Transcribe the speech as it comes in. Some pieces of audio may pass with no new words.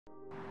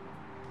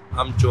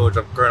I'm George.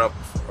 I've grown up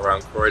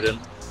around Croydon.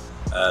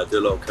 Do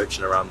a lot of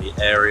coaching around the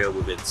area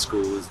within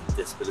schools and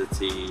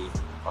disability.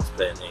 I was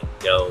playing in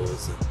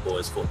girls and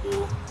boys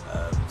football.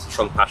 It's a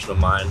strong passion of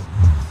mine.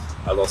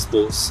 I love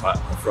sports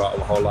throughout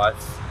my whole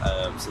life,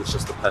 so it's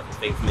just the perfect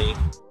thing for me.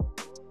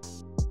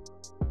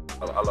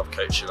 I love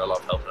coaching. I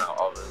love helping out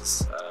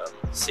others,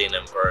 seeing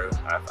them grow.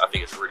 I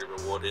think it's really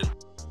rewarding.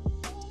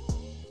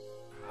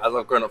 As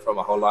I've grown up throughout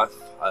my whole life,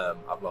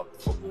 I've loved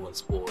football and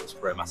sports.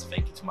 Very massive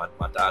thank you to my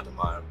dad and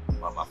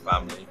my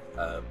family.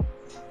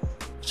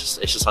 It's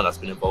just something that's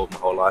been involved my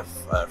whole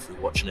life, through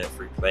watching it,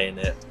 through playing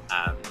it,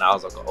 and now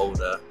as I got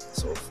older,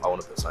 I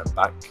want to put something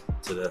back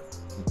to the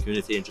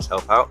community and just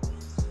help out.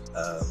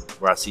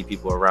 Where I see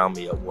people around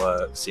me at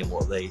work, seeing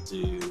what they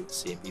do,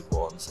 seeing people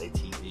on, say,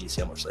 TV,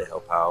 see how much they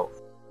help out.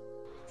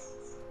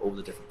 All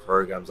the different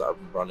programs that I've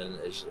been running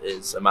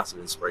is a massive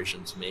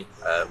inspiration to me,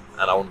 and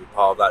I want to be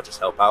part of that, just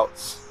help out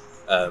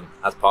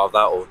as part of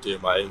that, or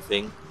doing my own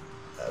thing,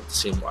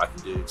 seeing what I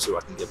can do, see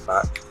what I can give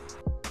back.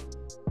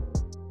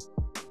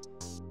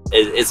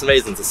 It's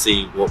amazing to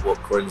see what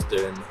Croydon's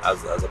doing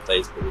as a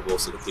place, but with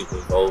also the people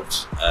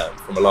involved,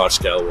 from a large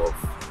scale of,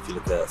 if you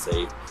look at,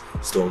 say,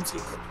 Storm Team,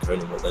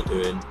 Conan, what they're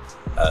doing,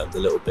 the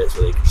little bits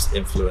where they can just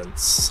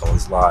influence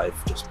someone's life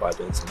just by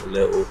doing something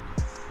little.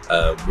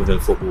 Within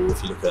football,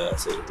 if you look at,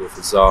 say, with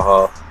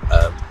Zaha,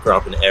 growing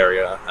up in the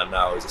area and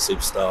now he's a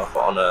superstar.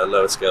 But on a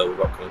lower scale with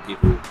upcoming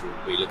people,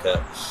 we look at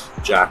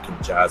Jack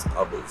and Jazz and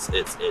others.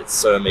 It's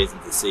so amazing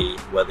to see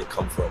where they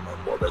come from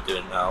and what they're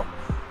doing now,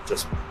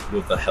 just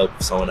with the help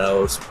of someone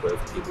else, with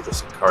people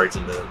just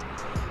encouraging them,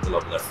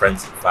 loving their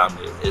friends and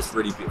family. It's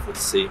really beautiful to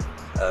see.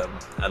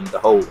 And the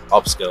whole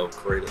upscale of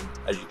Croydon,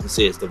 as you can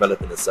see, it's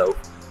developing itself,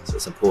 so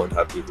it's important to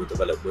have people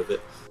develop with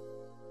it.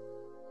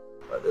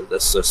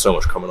 There's so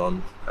much coming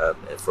on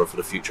for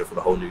the future, for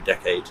the whole new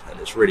decade, and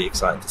it's really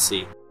exciting to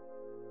see.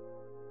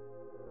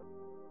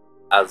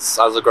 As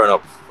I've grown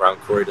up around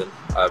Croydon,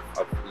 I've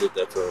lived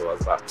there till I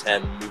was about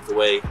 10, moved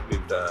away,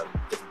 moved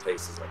different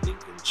places like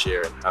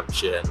Lincolnshire and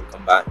Hampshire, and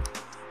come back,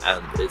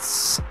 and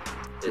it's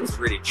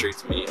really true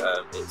to me.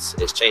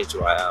 It's changed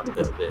who I am a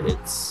little bit.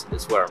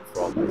 It's where I'm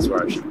from, it's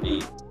where I should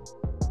be.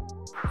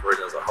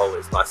 Croydon as a whole,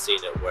 it's nice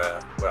seeing it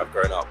where I've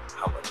grown up,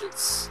 how much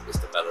it's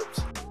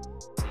developed.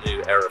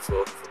 New era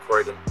for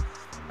Croydon,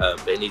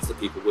 but it needs the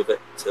people with it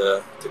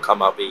to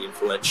come out, be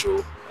influential,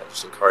 and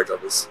just encourage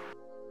others.